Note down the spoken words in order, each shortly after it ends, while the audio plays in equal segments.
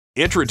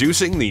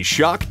Introducing the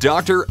Shock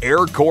Doctor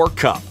AirCore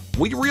Cup.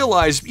 We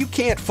realize you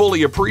can't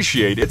fully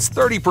appreciate its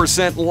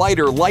 30%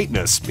 lighter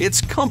lightness,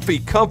 its comfy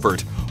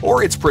comfort,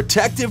 or its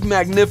protective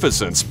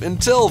magnificence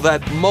until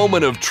that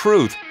moment of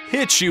truth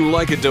hits you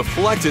like a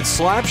deflected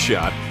slap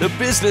shot, the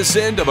business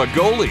end of a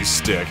goalie's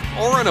stick,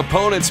 or an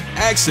opponent's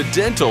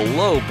accidental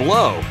low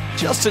blow,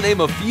 just to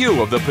name a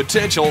few of the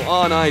potential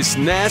on-ice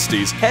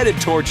nasties headed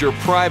towards your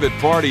private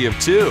party of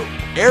two.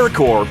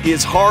 AirCore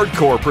is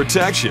hardcore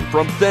protection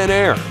from thin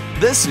air.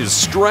 This is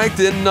strength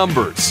in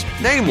numbers,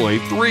 namely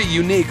 3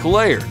 unique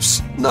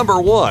layers.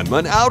 Number 1,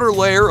 an outer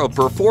layer of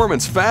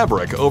performance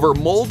fabric over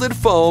molded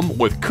foam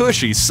with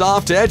cushy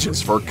soft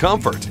edges for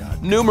comfort.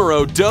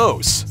 Numero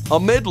 2, a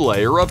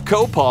mid-layer of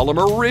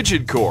copolymer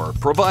rigid core,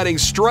 providing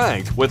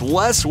strength with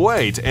less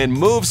weight and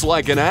moves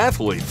like an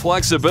athlete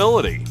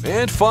flexibility.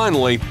 And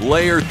finally,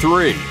 layer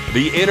 3,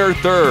 the inner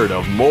third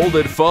of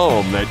molded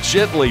foam that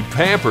gently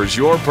pampers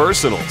your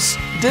personals.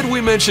 Did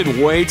we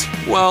mention weight?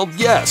 Well,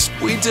 yes,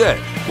 we did.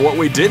 What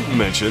we didn't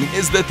mention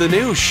is that the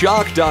new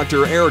Shock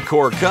Doctor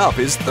AirCore Cup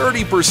is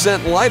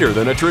 30% lighter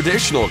than a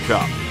traditional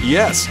cup.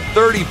 Yes,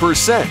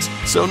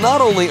 30%. So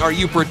not only are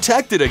you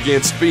protected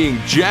against being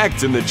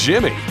jacked in the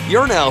jimmy,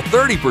 you're now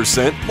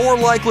 30% more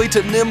likely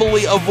to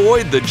nimbly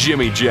avoid the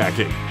jimmy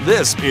jacking.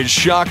 This is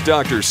Shock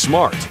Doctor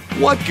Smart.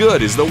 What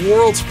good is the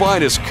world's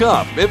finest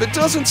cup if it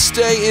doesn't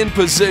stay in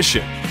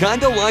position?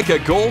 Kinda like a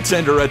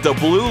goaltender at the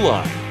blue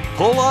line.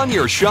 Pull on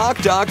your Shock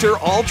Doctor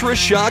Ultra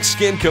Shock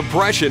Skin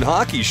Compression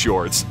hockey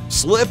shorts,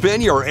 slip in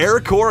your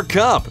AirCore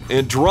cup,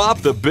 and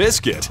drop the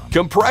biscuit.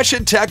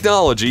 Compression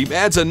technology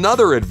adds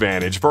another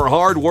advantage for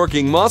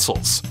hard-working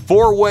muscles.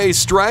 4-way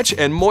stretch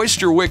and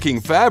moisture-wicking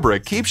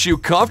fabric keeps you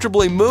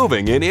comfortably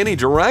moving in any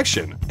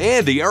direction.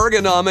 And the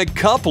ergonomic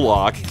cup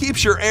lock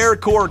keeps your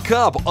AirCore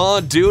cup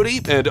on duty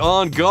and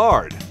on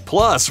guard.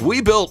 Plus,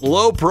 we built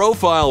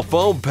low-profile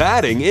foam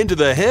padding into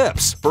the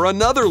hips for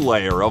another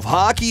layer of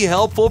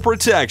hockey-helpful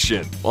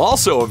protection.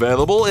 Also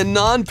available in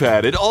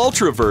non-padded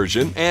Ultra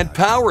version and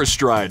Power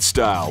Stride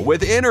style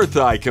with inner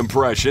thigh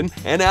compression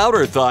and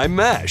outer thigh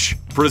mesh.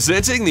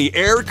 Presenting the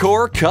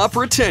AirCore Cup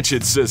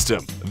Retention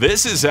System.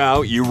 This is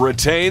how you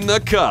retain the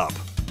cup.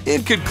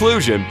 In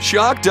conclusion,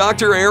 Shock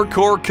Doctor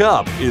AirCore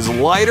Cup is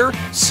lighter,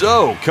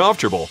 so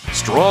comfortable,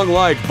 strong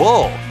like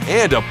bull,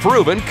 and a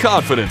proven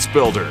confidence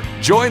builder.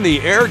 Join the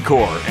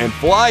AirCore and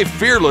fly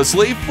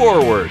fearlessly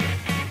forward.